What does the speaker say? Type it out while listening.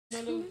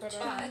But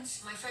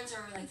my friends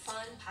are like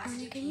fun,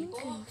 positive people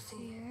who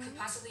could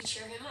possibly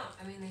cheer him up.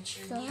 I mean, they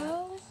cheered me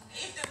up.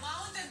 If the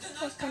mountain do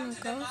not come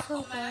to the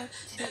Mahomet,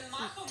 then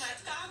Mahomet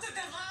come to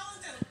the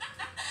mountain.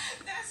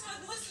 That's what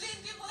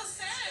Muslim people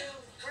say.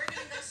 We're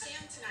gonna go see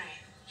him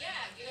tonight. Yeah,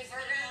 we're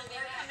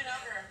coming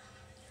over.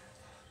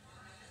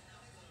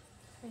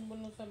 Son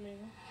buenos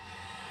amigos.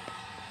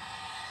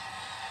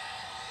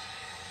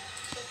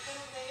 Just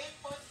gonna wait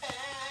for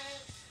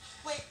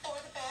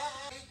the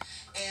bag.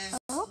 Es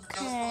dos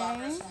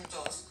palabras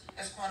juntos.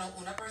 Es cuando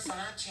una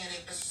persona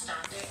tiene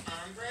bastante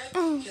hambre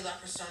y la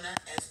persona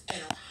es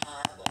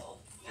enojado.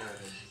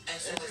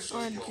 Eso es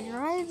or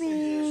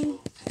driving.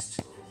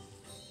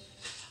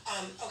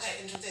 Okay,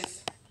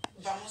 entonces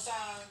vamos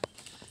a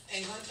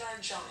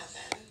encontrar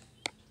Jonathan,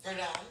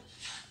 ¿verdad?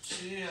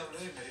 Sí, hablé,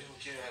 me dijo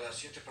que a las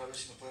 7 para ver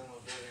si nos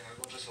podemos ver en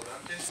algún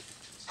restaurante.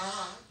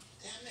 Ajá,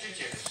 ¿Qué déjame.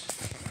 quieres?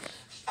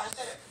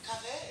 Hacer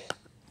café.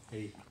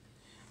 Hey.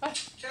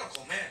 Quiero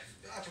comer,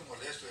 ya te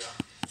molesto ya.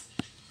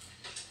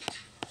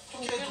 ¿Tú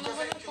 ¿Por quieres qué tu no café?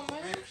 van a Quiero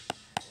comer? comer.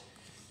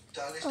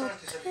 ¿Te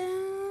alistaste,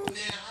 salir?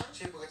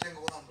 Sí, porque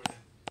tengo hambre.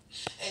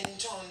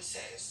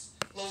 Entonces,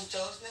 los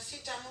dos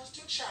necesitamos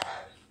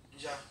duchar.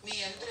 Ya.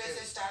 Mientras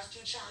estás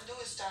duchando,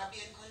 ¿está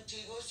bien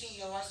contigo si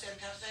yo hacer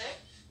café?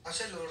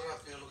 Hazlo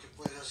rápido lo que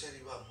puedes hacer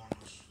y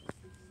vámonos.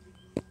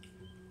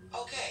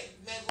 Ok,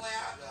 me voy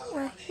a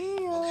We're apurarme,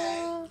 here.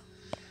 ok?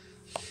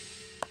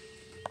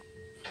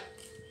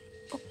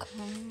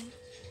 Okay.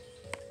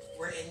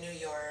 We're in New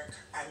York.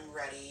 I'm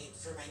ready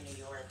for my New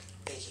York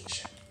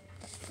vacation.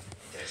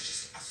 There's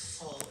just a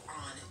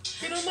full-on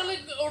Quiero que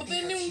le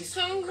ordene un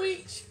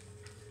sándwich.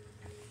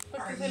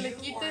 Para Are que se le you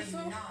quite or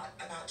eso. not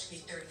about to be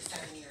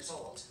 37 years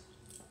old?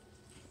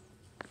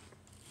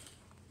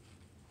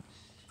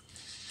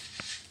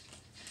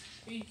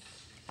 Y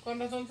con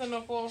razón se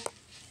enojó.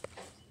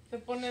 Se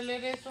pone a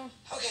leer eso.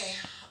 Okay,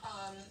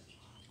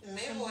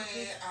 me voy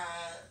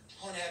a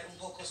poner un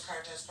pocos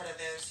cartas para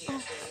ver si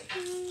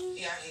este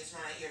viajes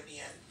van a ir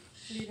bien.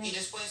 Mira. Y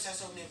después de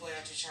eso me voy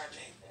a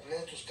ducharme.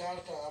 Lee tus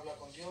cartas, habla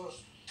con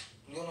Dios.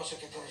 Yo no sé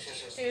qué tienes que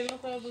hacer. Él no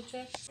se va a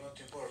duchar. No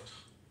te importa.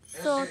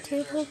 So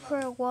table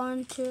for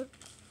 1, 2,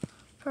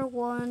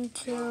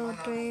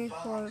 3,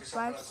 4,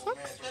 5, 6. No,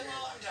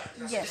 I'm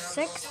done. Yes,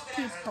 6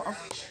 people. I'm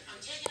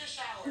taking a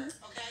shower,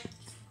 okay?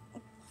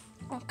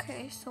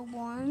 Okay, so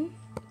 1,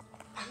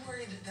 I'm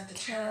worried that the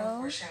tarot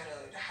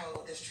foreshadowed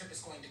how this trip is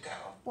going to go.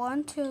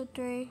 1, 2,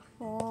 3,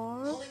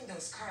 4. Pulling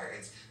those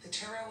cards, the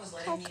tarot was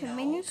letting Okay, me know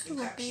minutes we've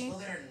got will be people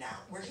that are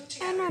not working In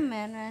together. a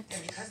minute.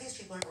 And because these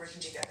people aren't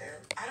working together,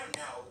 I don't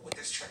know what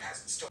this trip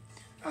has in store.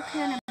 Okay,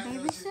 and a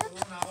babysit.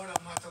 Una hora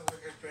más tengo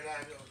que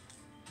esperar yo.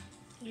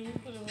 Yo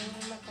creo que le voy a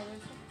dar la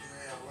cabeza.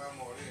 Voy a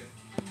morir.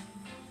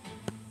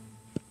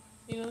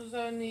 Y no se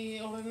sabe ni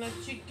ordenar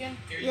chicken.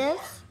 Yes.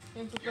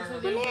 En su casa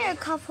We need a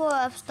couple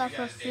of stuff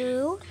for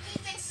food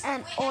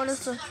and order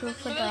some food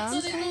for them.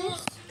 Please.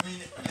 I mean,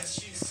 if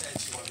she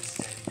said she wanted to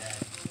stay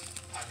together,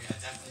 I mean, I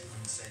definitely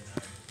wouldn't say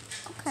no.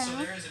 So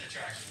Okay. there is an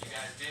attraction. You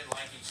guys did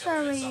like each other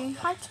at Sorry, some point.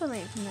 hard to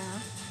leave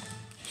now.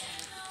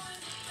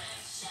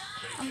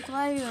 I'm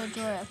glad you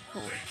enjoy the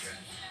food.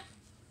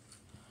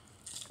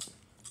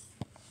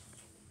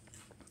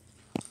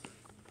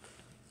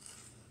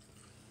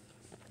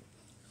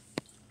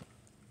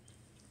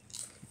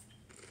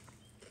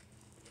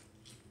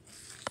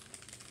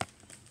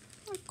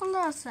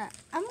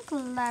 I'm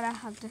glad I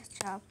have this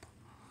job.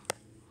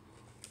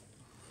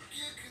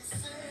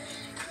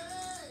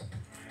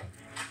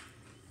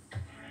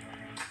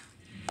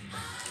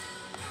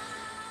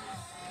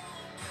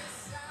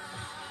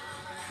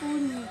 We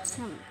need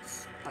some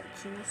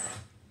spices.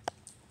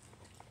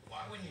 Why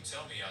wouldn't you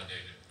tell me y'all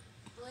dated?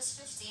 I was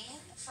 15.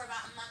 For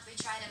about a month, we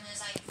tried and it was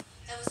like,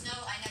 there was no,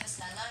 I never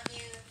said I love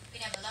you. We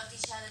never loved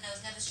each other. There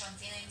was never strong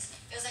feelings.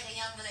 It was like a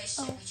young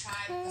relationship. We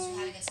tried because we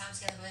had a good time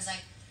together, but it was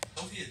like,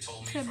 Sophie had told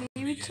me The from the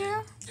baby chair?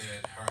 beginning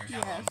that her and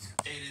Callum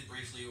Yes. dated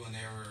briefly when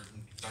they were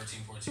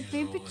 13, 14 The years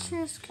baby old.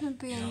 chair's gonna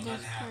be You know, in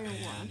this nothing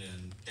very happened, one.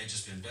 and they've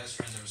just been best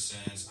friends ever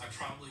since. I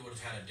probably would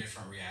have had a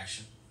different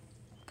reaction.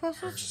 Plus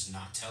Her it's just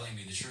not telling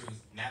me the truth.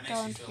 And that makes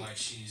me feel like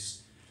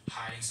she's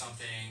hiding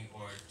something,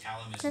 or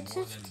Callum is That's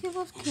more just than give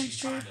us who she's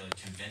trying comfort.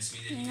 to convince me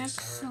that he is next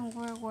to her. song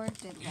we're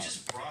worth it. You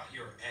just brought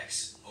your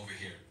ex over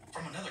here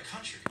from another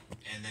country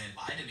and then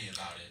lied to me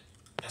about it.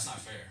 That's not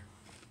fair.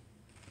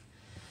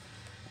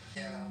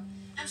 Yeah.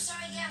 I'm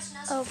sorry, yes,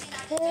 when I was 15, I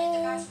could date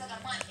the guy for like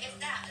a month. If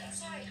that, I'm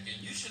sorry. And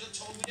you should have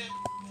told me that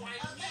why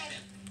you Okay,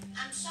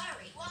 I'm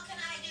sorry. What can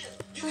I do?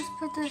 Let's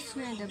put this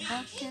here in the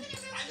bucket.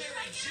 I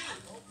married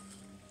you.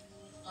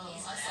 Oh, I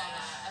saw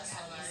that. I saw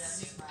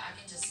that. I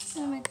can just.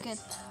 Let me get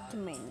the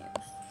menus.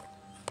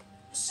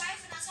 I'm sorry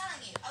for not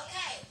telling you.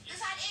 Okay, we've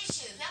had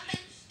issues. We haven't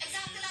been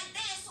exactly like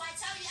this, so I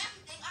tell you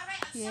everything. All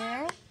right, I'm Here,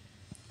 sorry.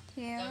 Go,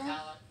 here,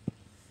 Kyla.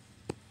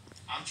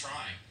 I'm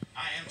trying.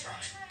 I am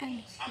trying.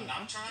 and I'm here.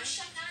 not You trying.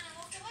 shut down and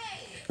walked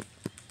away.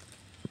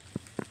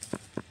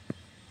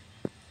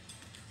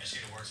 I should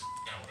have worked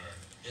out with her.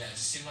 Yeah, it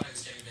just seemed like it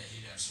was getting a bit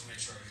heated. I just want to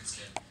make sure everything's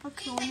good.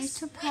 Okay, we need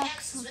to We're pack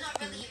exes. some We're not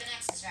food. really even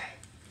exes, right?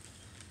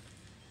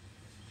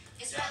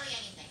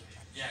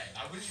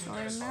 I wouldn't even Soy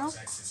go as far milk. as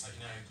exes. Like,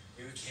 you know,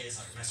 we were kids,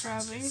 like, mess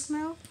around strawberry with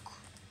milk,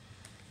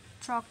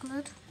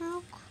 chocolate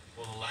milk.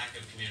 Well, the lack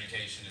of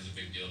communication is a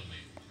big deal to me.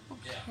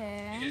 Yeah.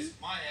 Okay. Because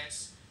my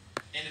ex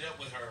ended up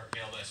with her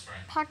male best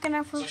friend. Packing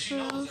up for So she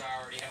knows food. that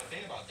I already have a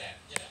thing about that.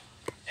 Yeah.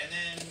 And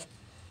then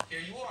here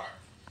you are.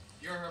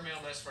 You're her male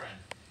best friend.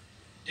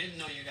 Didn't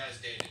know you guys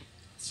dated.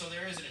 So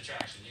there is an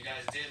attraction. You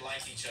guys did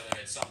like each other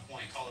at some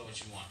point. Call it what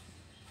you want.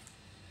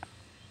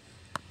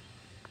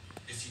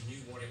 If you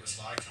knew what it was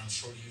like, I'm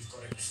sure you've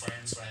got it with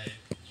friends where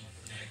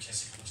you know,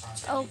 kiss a couple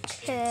times when you were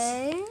kids.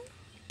 Okay.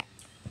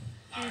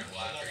 Alright,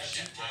 well,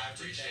 I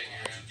appreciate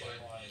your input.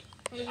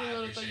 Eso I no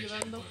lo está appreciate your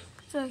ayudando. input.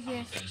 So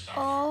here's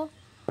all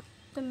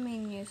the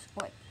menus.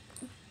 Wait.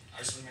 I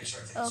just want to make sure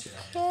everything's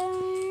good.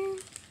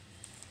 Okay.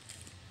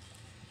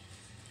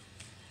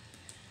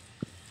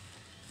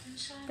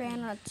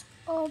 Banners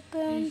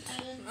opened.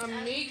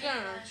 Amiga,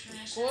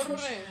 corre.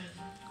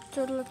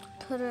 So let's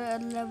put it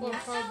at level. Por I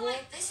feel favor.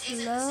 like this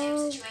isn't the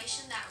same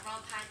situation that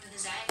Rob had with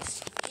his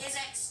ex. His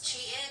ex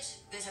cheated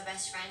with her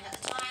best friend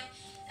at the time,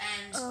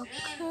 and me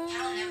and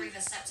Cal never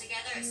even slept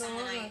together. It's No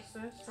someone I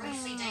hagas eso.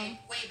 briefly dated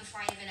way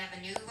before I even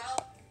ever knew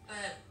Rob.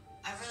 But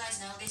I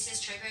realized now this is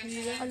triggering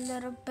for A him.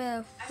 little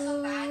bit of I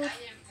feel bad food. I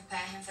didn't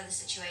prepare him for the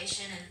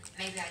situation, and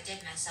maybe I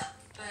did mess up.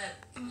 But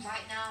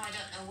right now I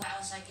don't know what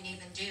else I can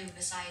even do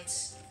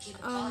besides keep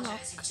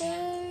apologizing to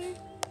him. Okay.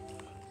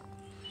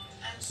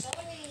 I'm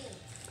sorry.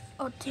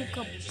 I'll take a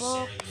You're just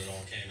book. sorry that it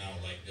all came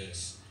out like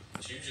this.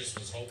 You just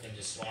was hoping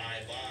to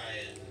slide by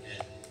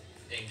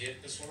and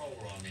get this one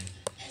over on me.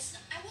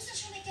 I wasn't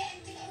trying to get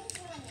anything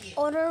over on you.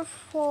 Order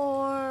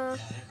for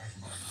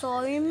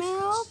soy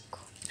milk.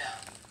 No.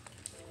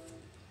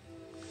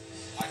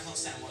 I can't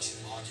stand watching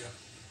them argue.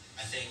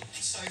 I think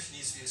Sophie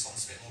needs to be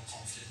someone a bit more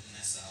confident in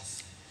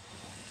herself.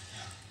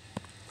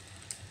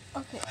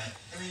 Yeah. Okay.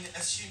 I mean,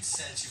 if she'd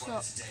said she So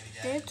wanted to date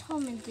they again,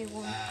 told me they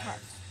won't I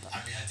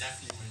pasta. mean, I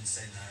definitely wouldn't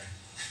say no.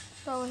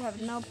 So we have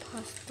no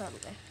pasta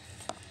left.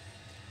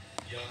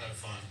 Y'all have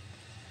fun.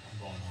 I'm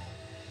going home.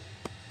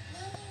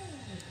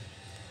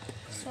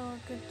 So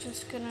we're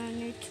just gonna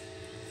need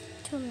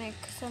to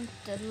make some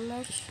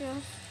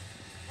delicious,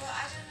 Well,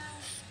 I don't know.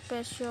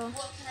 special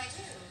What can I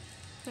do?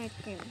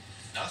 making.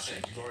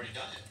 Nothing. You've already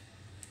done it.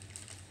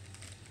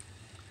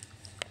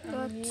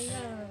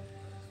 Amiga,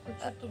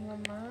 escucha a tu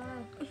mamá.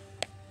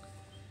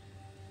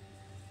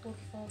 Por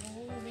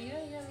favor, mira,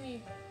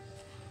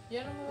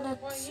 ya no me lo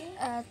dejó Let's ahí.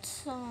 add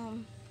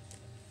some.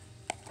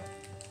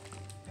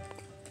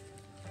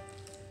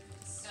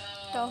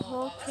 The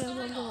whole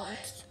table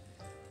wants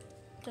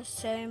the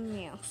same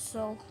meal,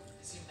 so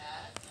Is he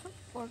mad?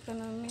 we're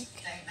gonna make.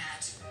 Very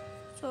mad.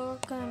 So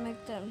we're gonna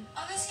make them.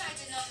 Obviously, I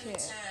did nothing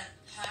to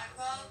hurt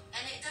Rob,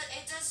 and it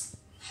does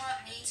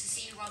hurt me to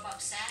see Rob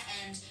upset,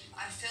 and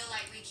I feel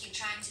like we keep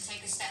trying to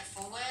take a step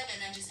forward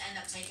and then just end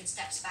up taking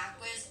steps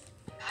backwards.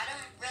 I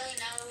don't really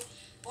know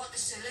what the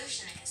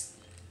solution is.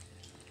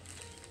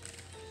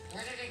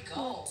 Where did it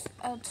go?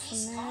 Add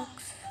some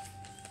eggs.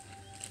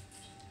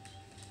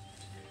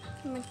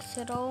 Mix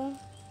it all.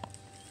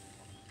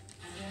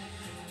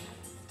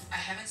 I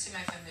haven't seen my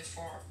family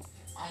for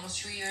almost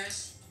 2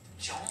 years.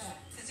 John,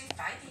 he's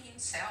inviting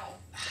himself.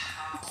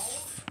 How?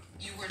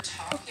 You were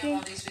talking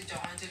about this with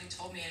John and didn't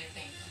tell me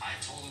anything. I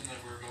told him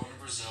that we were going to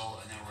Brazil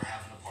and that we're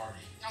having a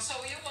party. So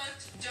you want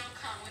John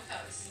come with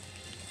us?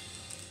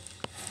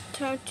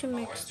 Try to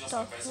mix the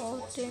whole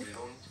thing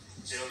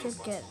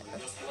together.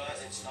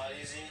 It's not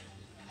easy.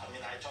 I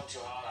mean, I talk to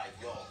her like,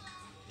 yo,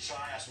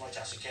 try as much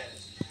as you can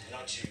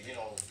not to,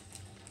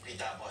 be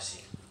that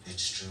bossy.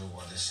 It's true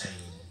what they're saying.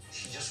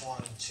 She just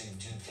wants to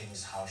do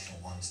things how she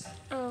wants them.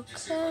 Okay.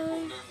 with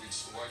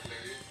the white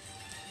lady?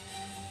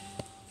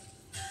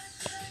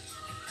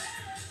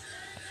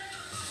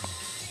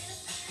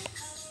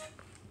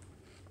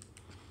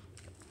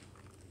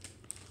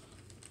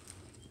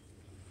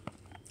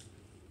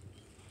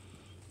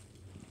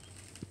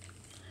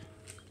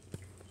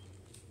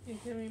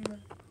 Dice mi mamá.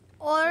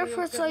 Order Digo,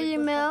 for qué soy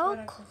rico está milk.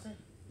 para cocer.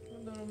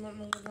 Cuando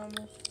nos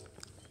vamos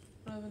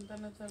las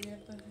ventanas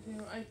abiertas.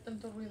 Digo, hay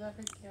tanto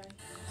ruidaje que hay.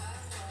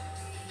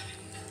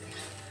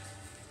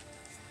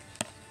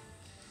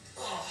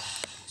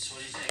 So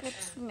what do you think?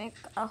 Let's make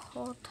a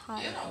whole You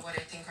tile. know what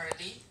I think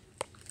already.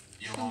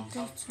 Your mom And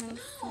come? this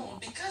one. No,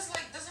 because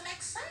doesn't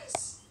make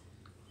sense.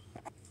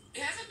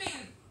 It hasn't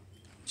been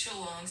too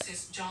long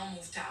since John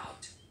moved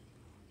out.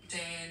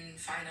 Then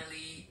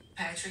finally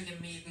Patrick and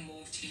me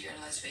moved here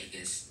in Las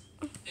Vegas.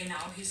 And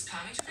now he's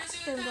coming to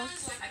Brazil with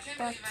us. I can't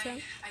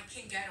believe I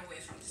can't get away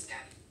from this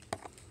guy.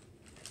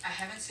 I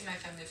haven't seen my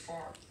family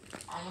for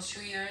almost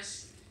 2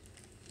 years.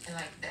 And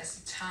that's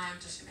the time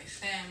to see my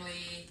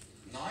family,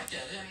 No, I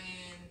get it.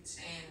 friends,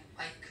 and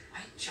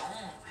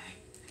John.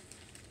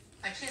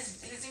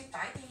 He's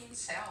inviting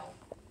himself.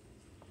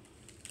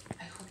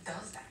 Who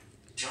does that?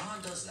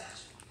 John does that.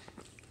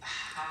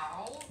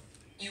 How?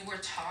 You were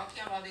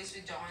talking about this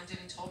with John and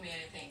didn't tell me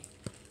anything.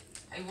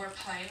 You were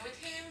playing with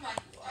him?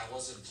 I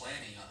wasn't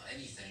planning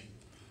anything.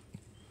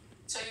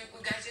 So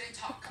you guys didn't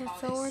talk Okay, about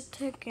so we're this?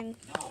 taking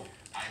No,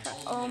 I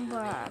told him that we were going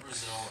Umbra. to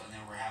Brazil and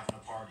then we're having a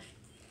party.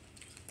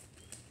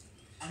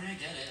 I mean, I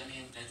get it. I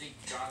mean, I think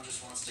John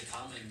just wants to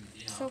come and,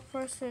 you know, So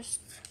first is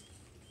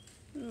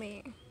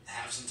me,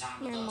 have some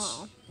time my with us.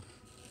 mom.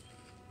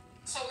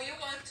 So you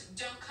want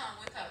John come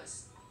with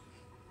us?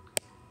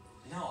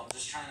 No, I'm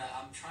trying to No,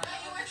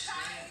 you were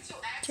trying understand. to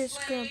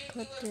Just gonna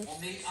explain. put You this. Well,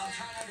 maybe I'm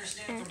trying to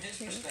understand from his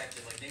Okay.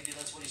 perspective. Like, maybe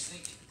that's what he's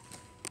thinking.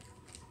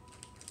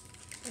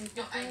 ¿En qué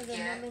No, I tienes de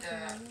get malo the- que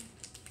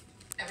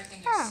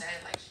everything you Ah.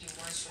 said, like he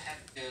wants to have.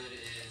 Good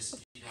is,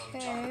 you know,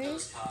 John Okay.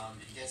 does come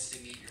and gets to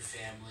meet your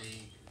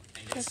family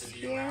and gets to That's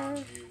be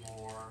around here. you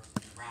more,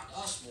 around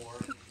us more.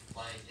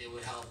 Like, it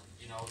would help,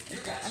 you know,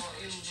 your guys' So you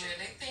relationship.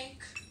 really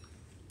think?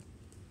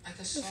 Like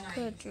a It's son,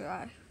 good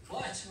dry.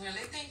 What? you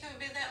really think it would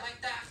be that like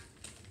that?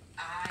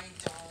 I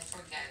don't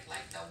forget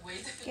like the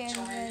way that Get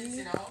Joy is, ready.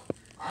 you know.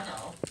 I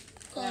know.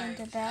 Going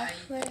to bath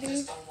I ready.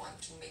 just don't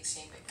want to mix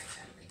him with my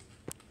family.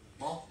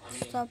 Well, I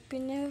mean,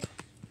 Stopping it.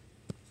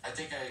 I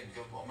think I'm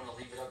going to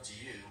leave it up to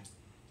you.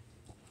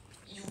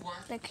 You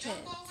want The John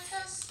kid. go with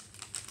us?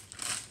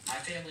 My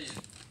family's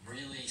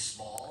really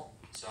small,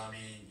 so I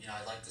mean, you know,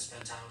 I'd like to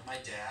spend time with my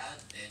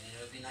dad, and you know,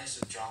 it'd be nice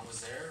if John was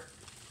there,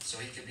 so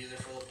he could be there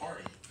for the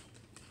party.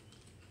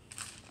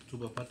 ¿Tu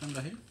papá está en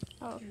Brasil?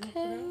 Okay. I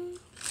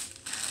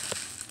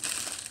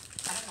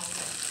don't know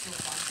if you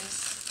want this.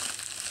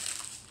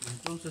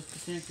 Entonces, ¿qué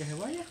tiene que se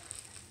vaya?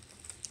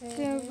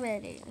 Get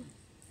ready.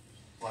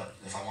 What?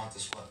 If I want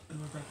this, what? ¿Él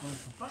va a estar con el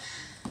papá?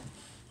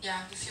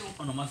 Yeah, if you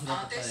 ¿O nomás se va a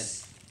want papá de él?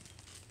 this.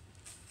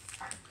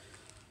 Fine.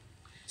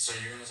 So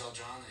you're gonna tell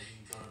John that he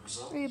can go to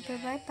Brazil? We'll be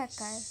right back,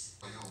 guys.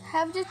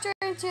 Have the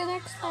journey. See you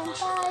next time.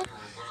 Bye.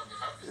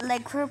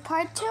 Like for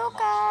part 2,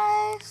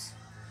 guys.